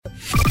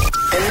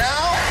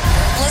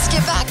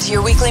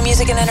your weekly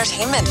music and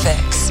entertainment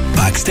fix.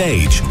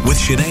 Backstage with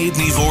Sinéad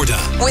and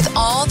Mhórdha. With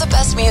all the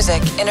best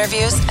music,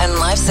 interviews, and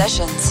live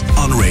sessions.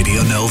 On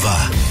Radio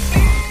Nova.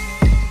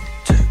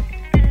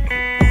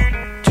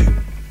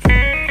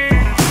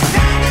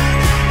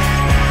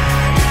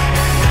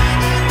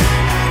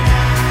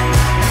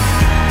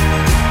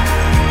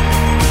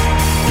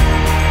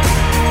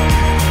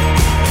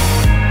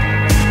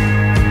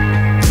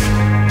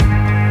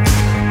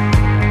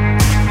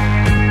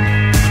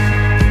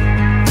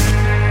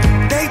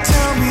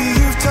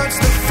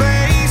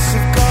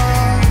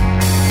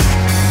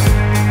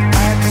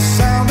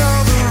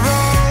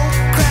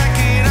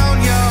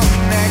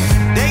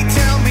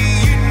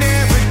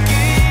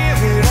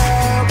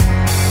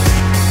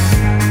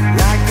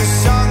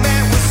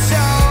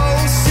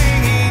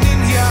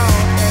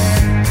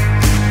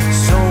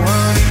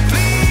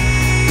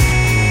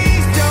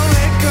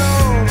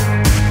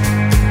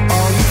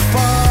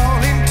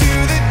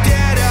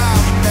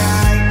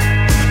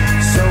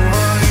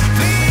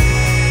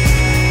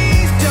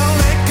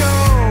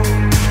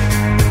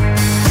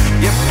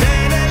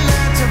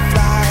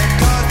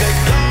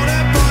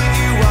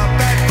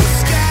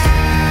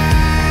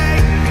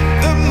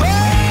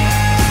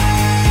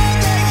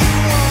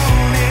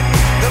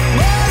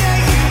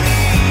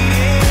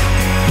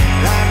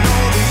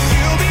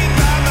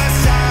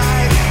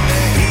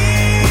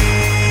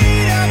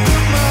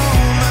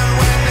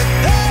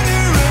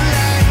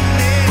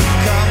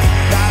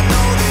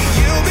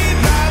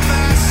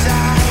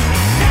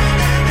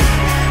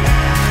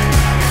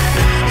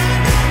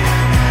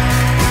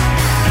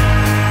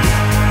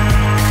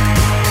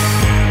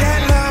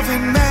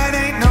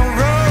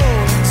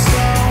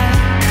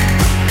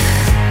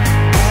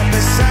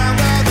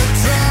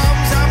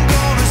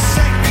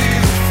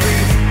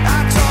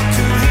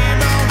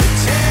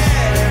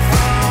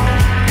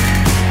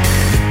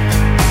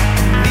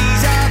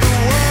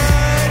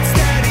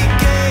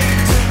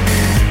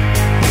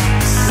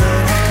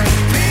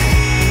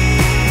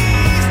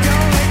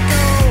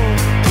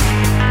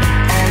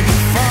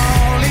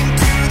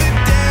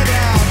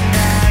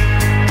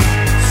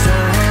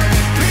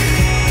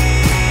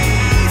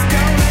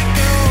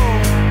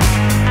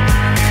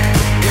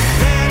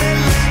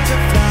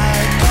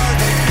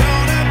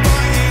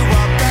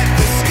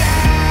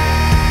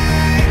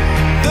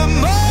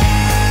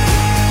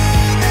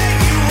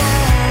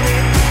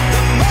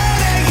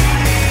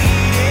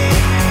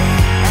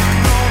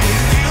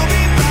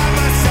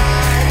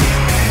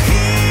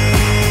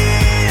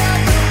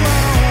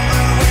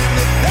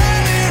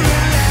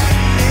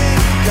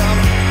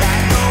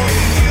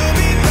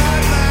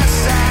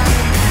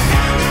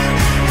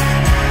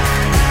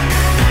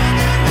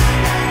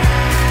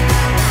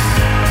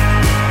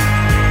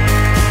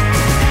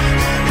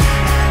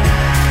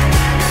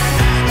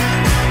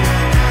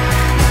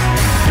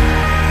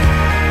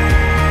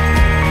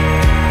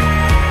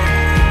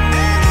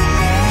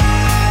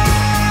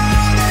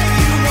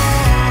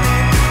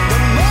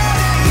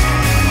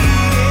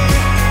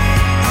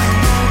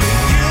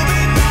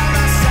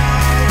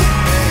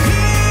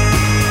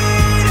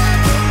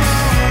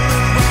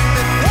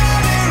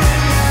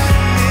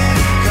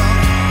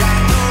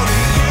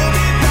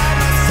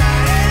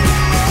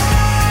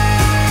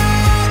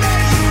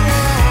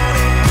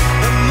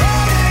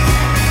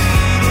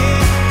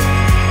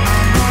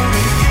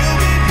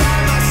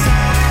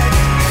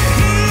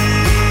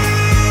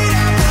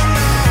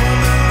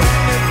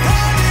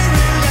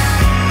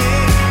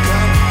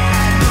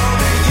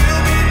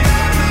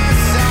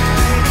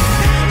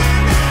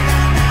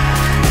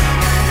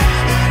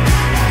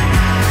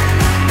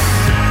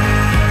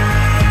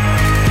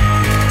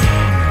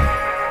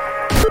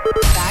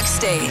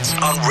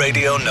 On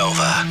Radio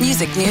Nova.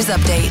 Music news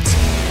update.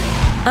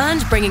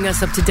 And bringing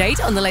us up to date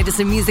on the latest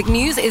in music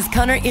news is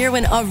Conor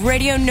Irwin of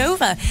Radio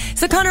Nova.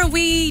 So Conor,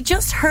 we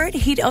just heard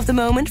Heat of the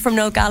Moment from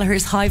Noel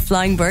Gallagher's High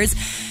Flying Birds.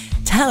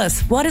 Tell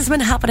us, what has been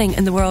happening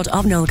in the world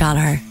of Noel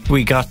Gallagher?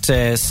 We got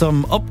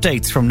some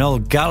updates from Noel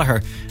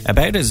Gallagher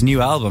about his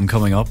new album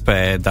coming up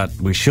that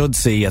we should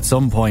see at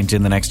some point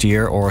in the next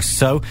year or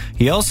so.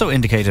 He also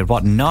indicated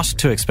what not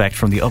to expect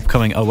from the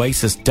upcoming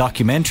Oasis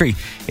documentary.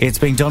 It's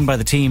being done by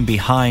the team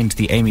behind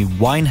the Amy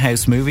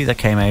Winehouse movie that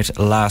came out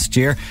last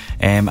year,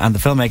 and the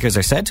filmmakers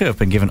are said to have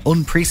been given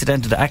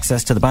unprecedented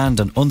access to the band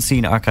and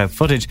unseen archive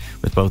footage,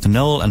 with both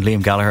Noel and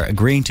Liam Gallagher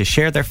agreeing to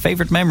share their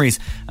favourite memories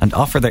and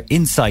offer their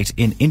insight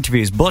in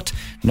interviews. But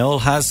Noel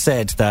has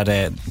said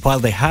that while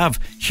they have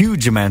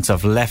huge amounts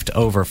of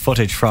leftover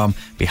footage from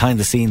behind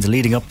the scenes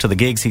leading up to the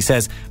gigs, he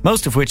says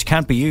most of which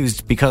can't be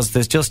used because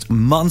there's just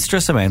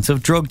monstrous amounts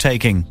of drug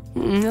taking.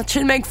 That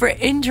should make for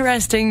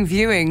interesting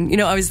viewing. You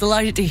know, I was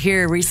delighted to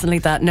hear recently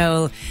that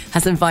Noel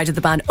has invited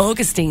the band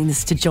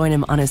Augustines to join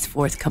him on his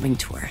forthcoming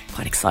tour.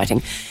 Quite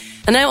exciting.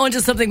 And now on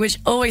to something which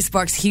always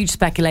sparks huge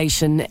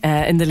speculation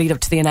in the lead up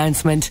to the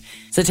announcement.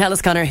 So tell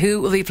us, Conor,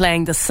 who will be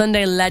playing the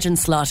Sunday Legend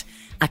slot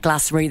at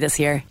Glastonbury this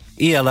year.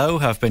 ELO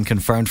have been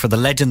confirmed for the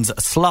Legends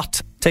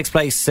slot. Takes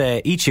place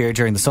each year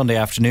during the Sunday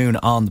afternoon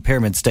on the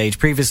Pyramid stage.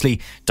 Previously,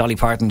 Dolly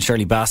Parton,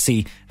 Shirley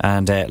Bassey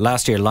and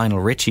last year Lionel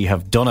Richie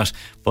have done it.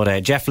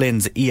 But Jeff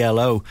Lynne's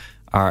ELO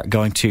are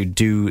going to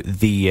do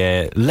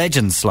the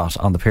Legends slot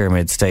on the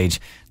Pyramid stage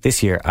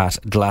this year at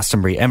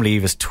Glastonbury. Emily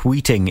Eve is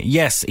tweeting,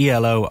 yes,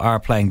 ELO are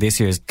playing this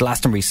year's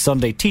Glastonbury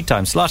Sunday tea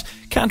time slot.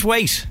 Can't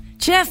wait.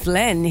 Jeff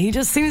Lynne, he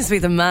just seems to be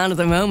the man at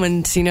the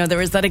moment. You know, there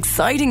was that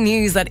exciting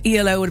news that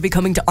ELO would be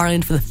coming to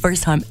Ireland for the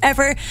first time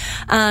ever.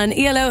 And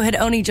ELO had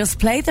only just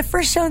played the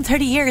first show in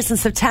 30 years in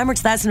September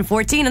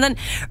 2014. And then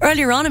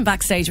earlier on in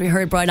Backstage, we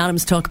heard Bryan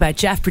Adams talk about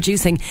Jeff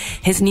producing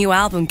his new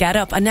album, Get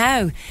Up. And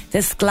now,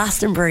 this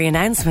Glastonbury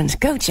announcement.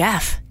 Go,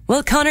 Jeff.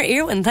 Well, Conor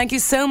Irwin, thank you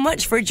so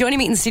much for joining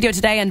me in the studio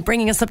today and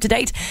bringing us up to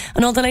date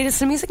on all the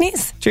latest in music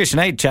news. Cheers,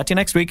 Sinead. Chat to you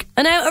next week.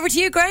 And now over to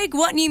you, Greg.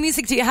 What new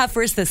music do you have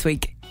for us this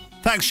week?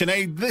 Thanks,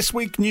 Sinead. This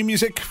week, new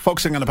music,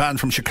 focusing on a band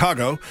from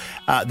Chicago.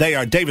 They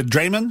are David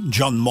Draymond,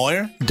 John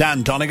Moyer,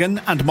 Dan Donegan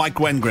and Mike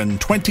Wengren.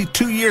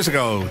 22 years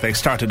ago, they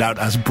started out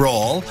as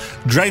Brawl.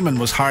 Draymond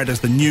was hired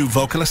as the new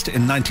vocalist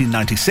in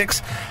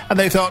 1996, and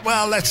they thought,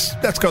 well, let's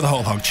go the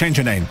whole hog, change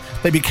your name.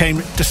 They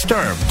became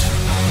Disturbed.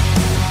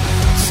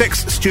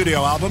 6 studio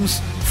albums,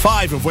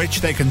 5 of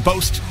which they can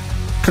boast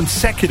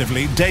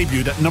consecutively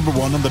debuted at number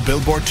 1 on the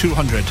Billboard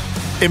 200.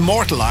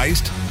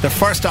 Immortalised, their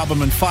first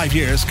album in 5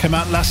 years, came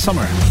out last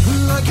summer.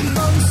 Like an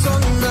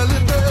unsung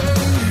melody,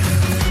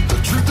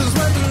 the truth is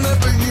waiting there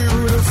for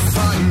you to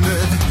find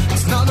it.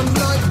 It's not a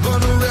night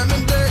but a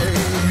remedy,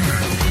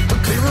 a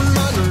clear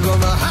reminder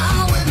of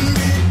how it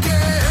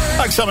began.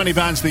 Like so many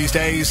bands these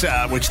days,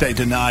 which they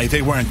deny,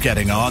 they weren't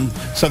getting on,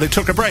 so they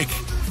took a break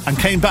and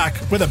came back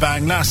with a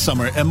bang last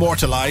summer,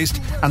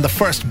 Immortalised, and the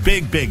first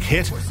big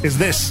hit is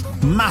this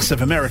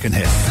massive American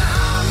hit.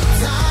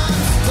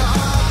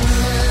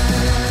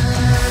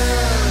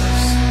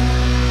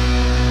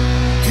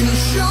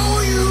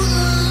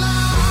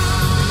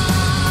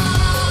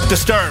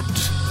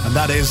 Disturbed, and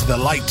that is The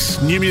Light.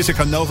 New music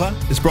on Nova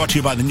is brought to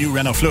you by the new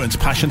Renault Fluence,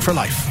 passion for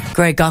life.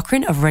 Greg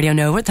Cochran of Radio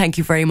Nova, thank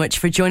you very much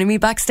for joining me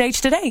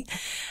backstage today.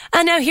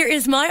 And now here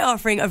is my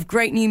offering of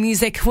great new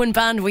music. One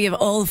band we have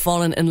all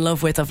fallen in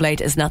love with of late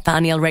is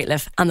Nathaniel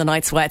Rateliff and the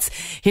Night Sweats.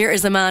 Here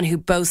is a man who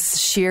boasts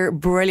sheer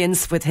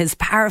brilliance with his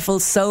powerful,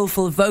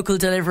 soulful vocal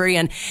delivery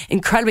and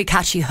incredibly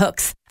catchy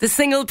hooks. The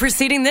single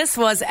preceding this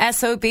was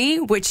S.O.B.,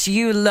 which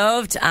you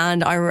loved,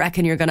 and I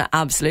reckon you're going to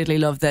absolutely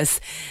love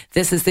this.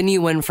 This is the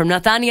new one from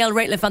Nathaniel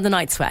Rateliff and the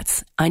Night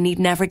Sweats. I Need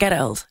Never Get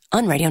Old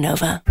on Radio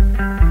Nova.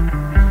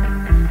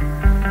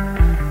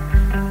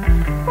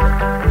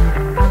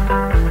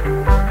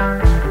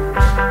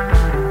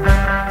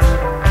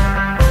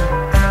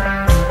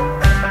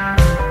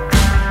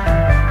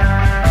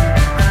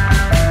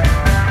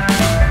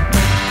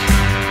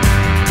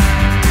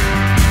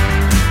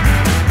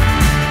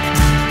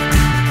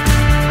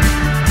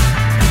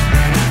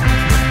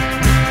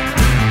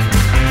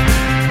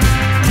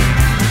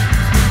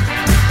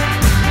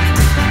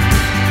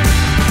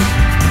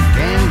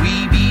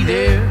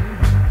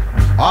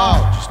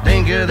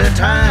 The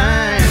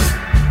time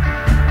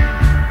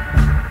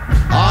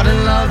art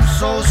and love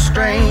so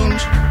strange,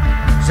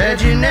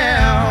 said you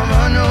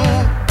never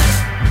know.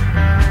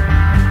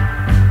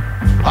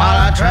 While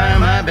I try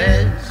my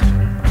best,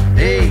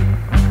 hey,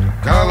 to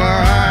cover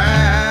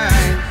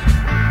eyes,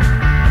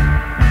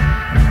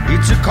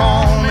 it's a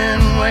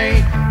common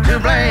way to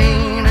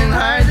blame and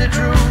hide the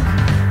truth.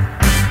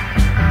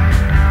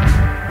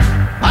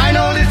 I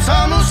know that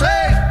some will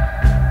say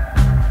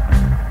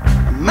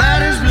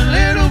matters but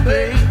little,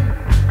 babe.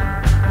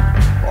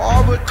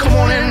 Oh, but come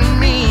on and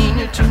mean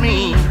it to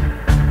me.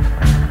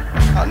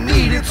 I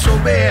need it so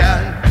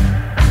bad.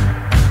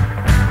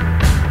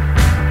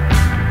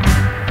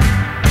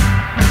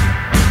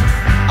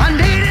 I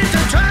need it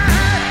to try.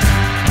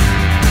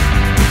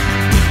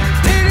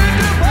 Need it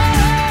to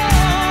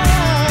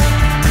fall.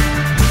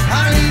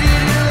 I need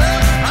it to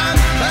love. I'm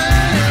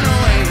burning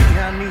away.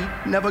 I need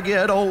never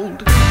get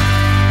old.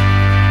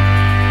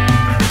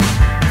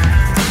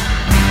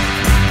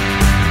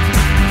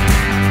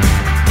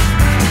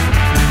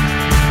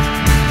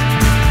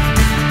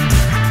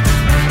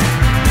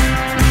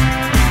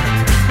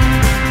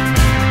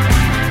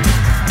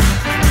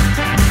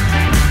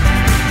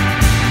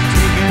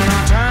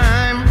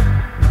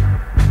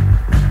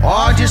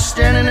 Or just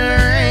standing in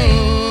the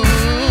rain,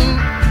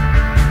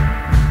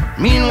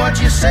 mean what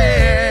you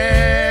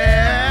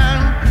said,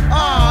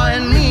 oh,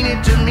 and mean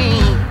it to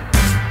me.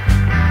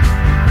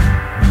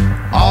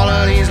 All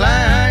of these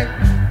lies,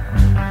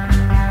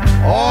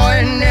 oh,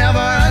 and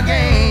never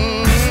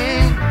again.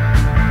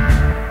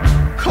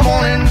 Come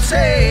on and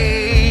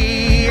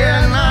say,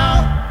 and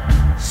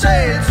I'll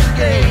say it's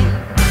again.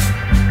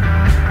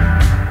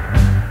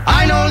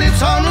 I know that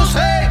some will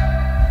say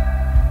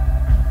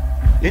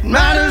it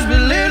matters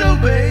but little,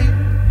 babe.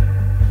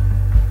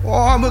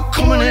 Oh, but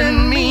come on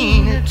and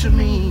mean it to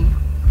me.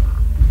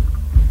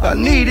 I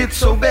need it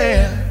so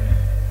bad.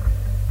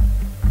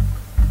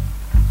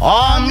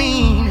 Oh,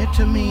 mean it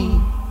to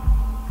me.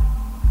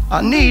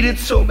 I need it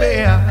so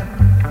bad.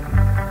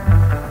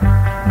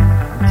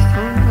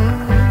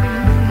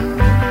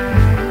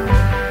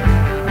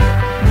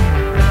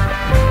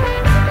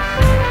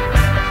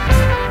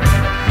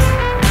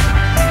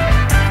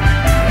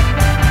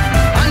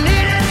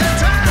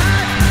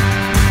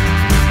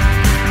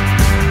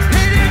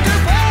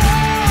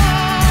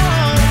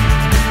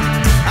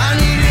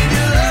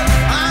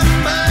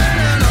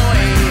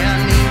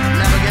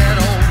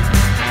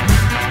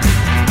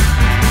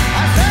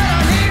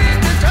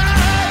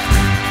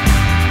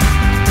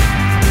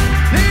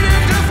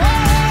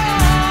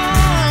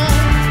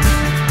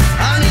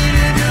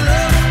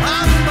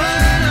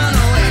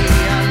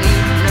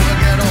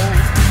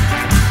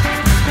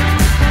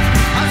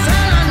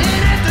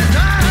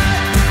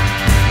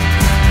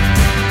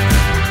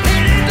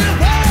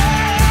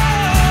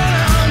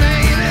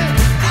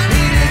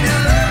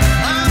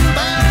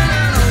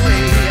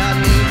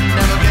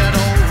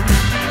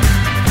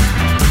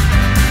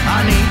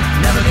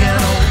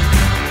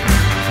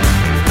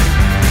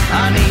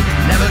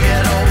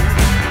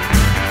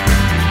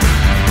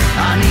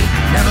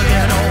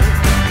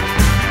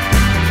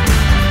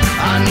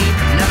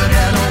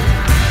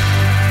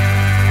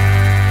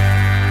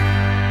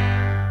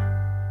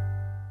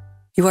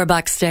 You are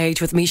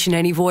backstage with me,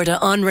 Sinéad Mhórdha,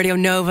 on Radio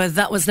Nova.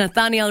 That was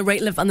Nathaniel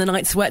Rateliff and the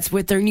Night Sweats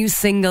with their new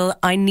single,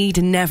 I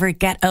Need Never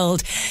Get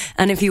Old.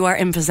 And if you are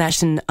in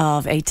possession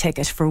of a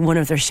ticket for one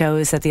of their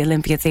shows at the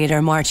Olympia Theatre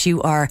in March,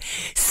 you are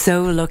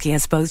so lucky,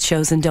 as both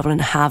shows in Dublin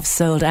have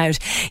sold out.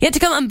 Yet to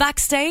come on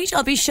Backstage,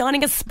 I'll be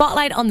shining a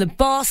spotlight on the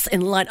boss in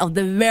light of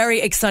the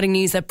very exciting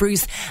news that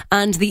Bruce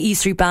and the E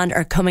Street Band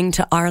are coming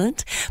to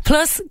Ireland.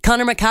 Plus,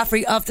 Conor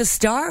McCaffrey of The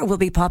Star will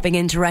be popping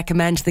in to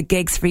recommend the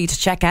gigs for you to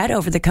check out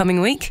over the coming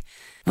week.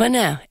 But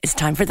now, it's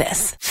time for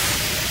this.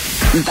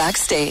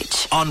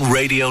 Backstage on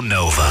Radio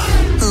Nova.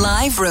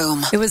 Live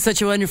Room. It was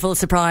such a wonderful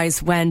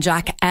surprise when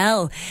Jack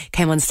L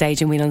came on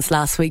stage in Whelan's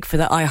last week for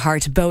the I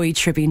Heart Bowie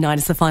tribute night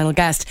as the final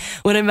guest.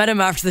 When I met him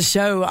after the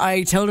show,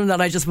 I told him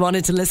that I just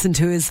wanted to listen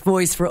to his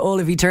voice for all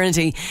of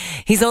eternity.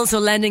 He's also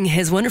lending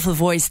his wonderful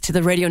voice to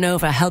the Radio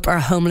Nova Help Our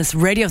Homeless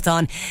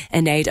Radiothon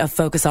in aid of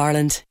Focus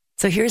Ireland.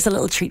 So here's a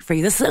little treat for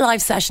you. This is a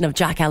live session of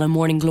Jack L in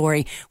Morning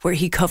Glory, where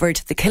he covered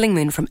The Killing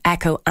Moon from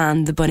Echo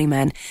and the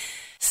Bunnymen.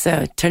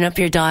 So turn up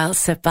your dial,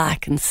 sit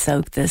back and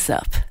soak this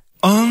up.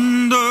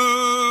 Under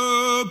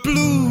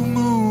blue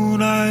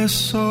moon I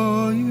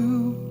saw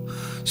you,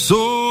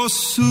 so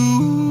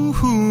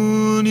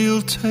soon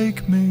you'll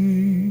take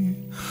me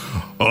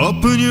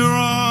up in your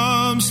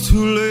arms,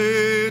 too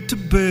late to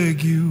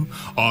beg you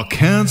or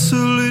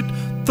cancel it,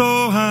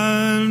 though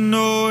I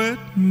know it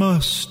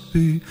must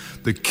be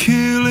the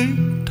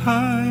killing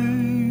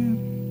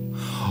time,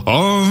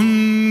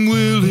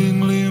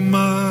 unwillingly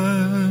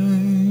mine.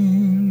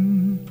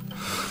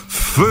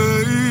 Fate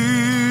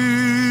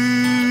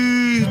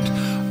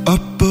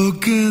up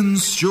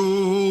against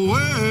your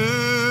will,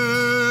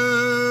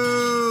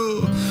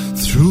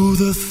 through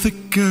the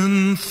thick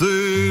and thin,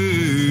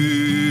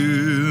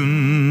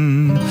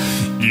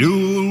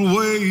 you'll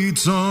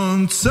wait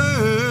until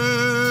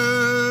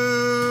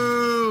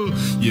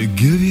you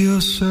give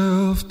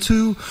yourself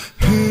to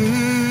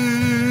him.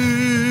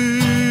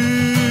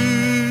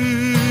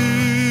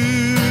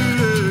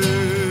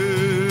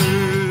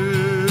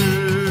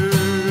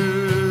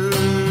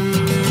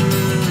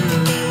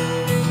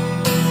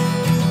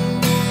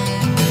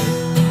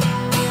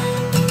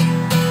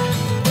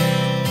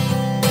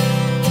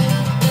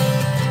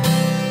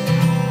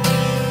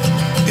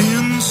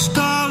 In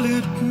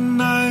starlit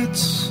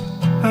nights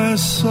I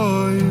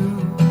saw you,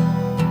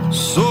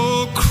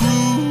 so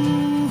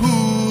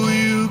cruel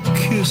you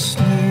kissed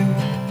me.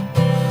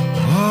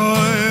 Oh,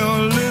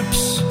 your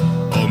lips,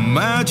 a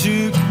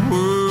magic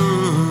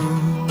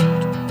word.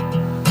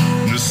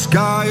 The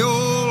sky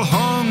all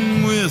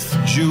hung with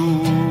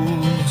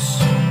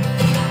jewels,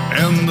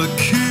 and the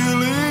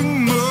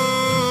killing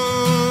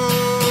moon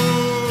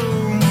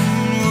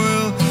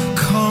will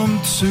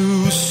come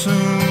too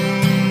soon.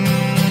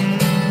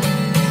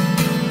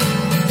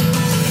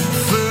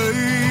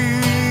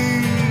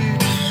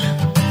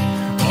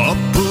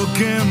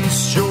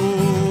 Against your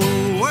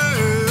will,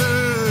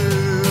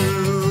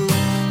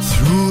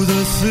 through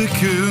the thick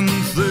and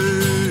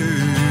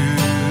thin,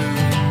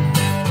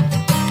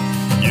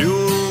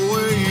 you'll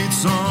wait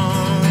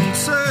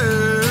until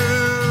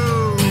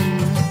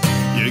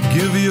you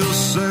give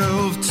yourself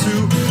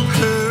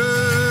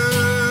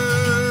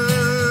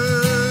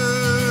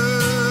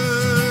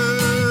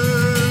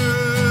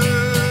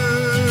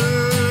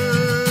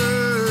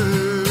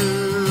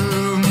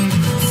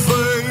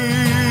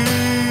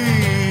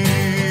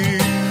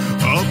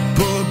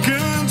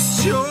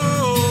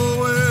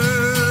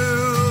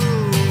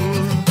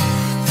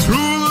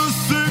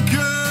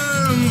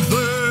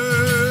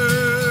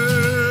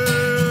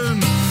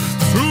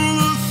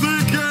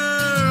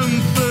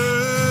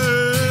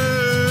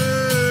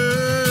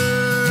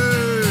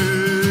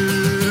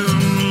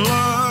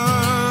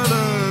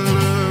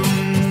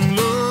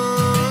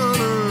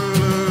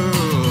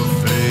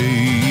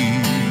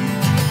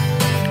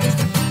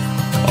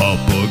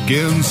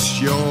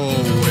against your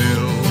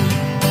will.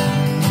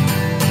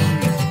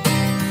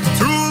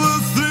 Through the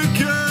thick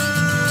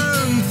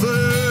and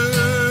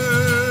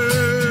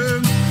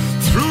thin,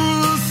 through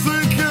the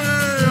thick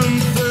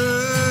and thin.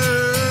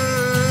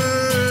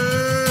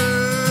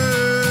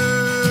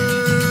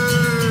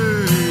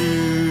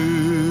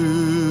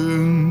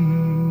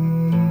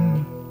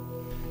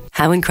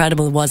 How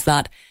incredible was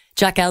that?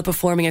 Jack L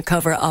performing a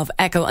cover of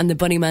Echo and the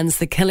Bunnymen's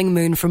The Killing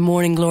Moon from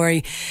Morning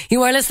Glory.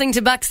 You are listening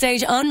to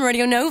Backstage on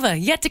Radio Nova.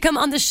 Yet to come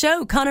on the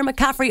show, Conor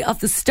McCaffrey of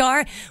The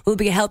Star will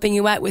be helping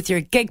you out with your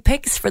gig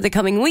picks for the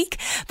coming week.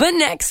 But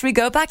next we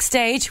go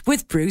backstage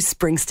with Bruce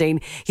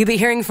Springsteen. You'll be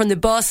hearing from the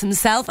boss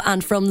himself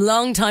and from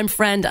longtime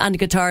friend and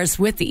guitarist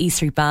with the E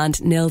Street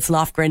Band, Nils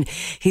Lofgren.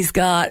 He's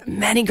got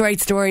many great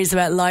stories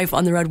about life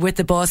on the road with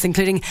the boss,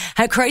 including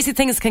how crazy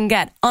things can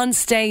get on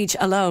stage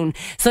alone.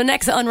 So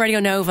next on Radio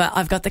Nova,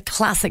 I've got the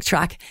classic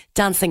track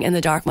Dancing in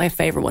the Dark, my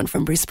favourite one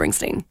from Bruce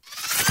Springsteen.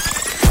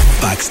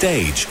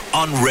 Backstage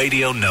on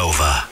Radio Nova.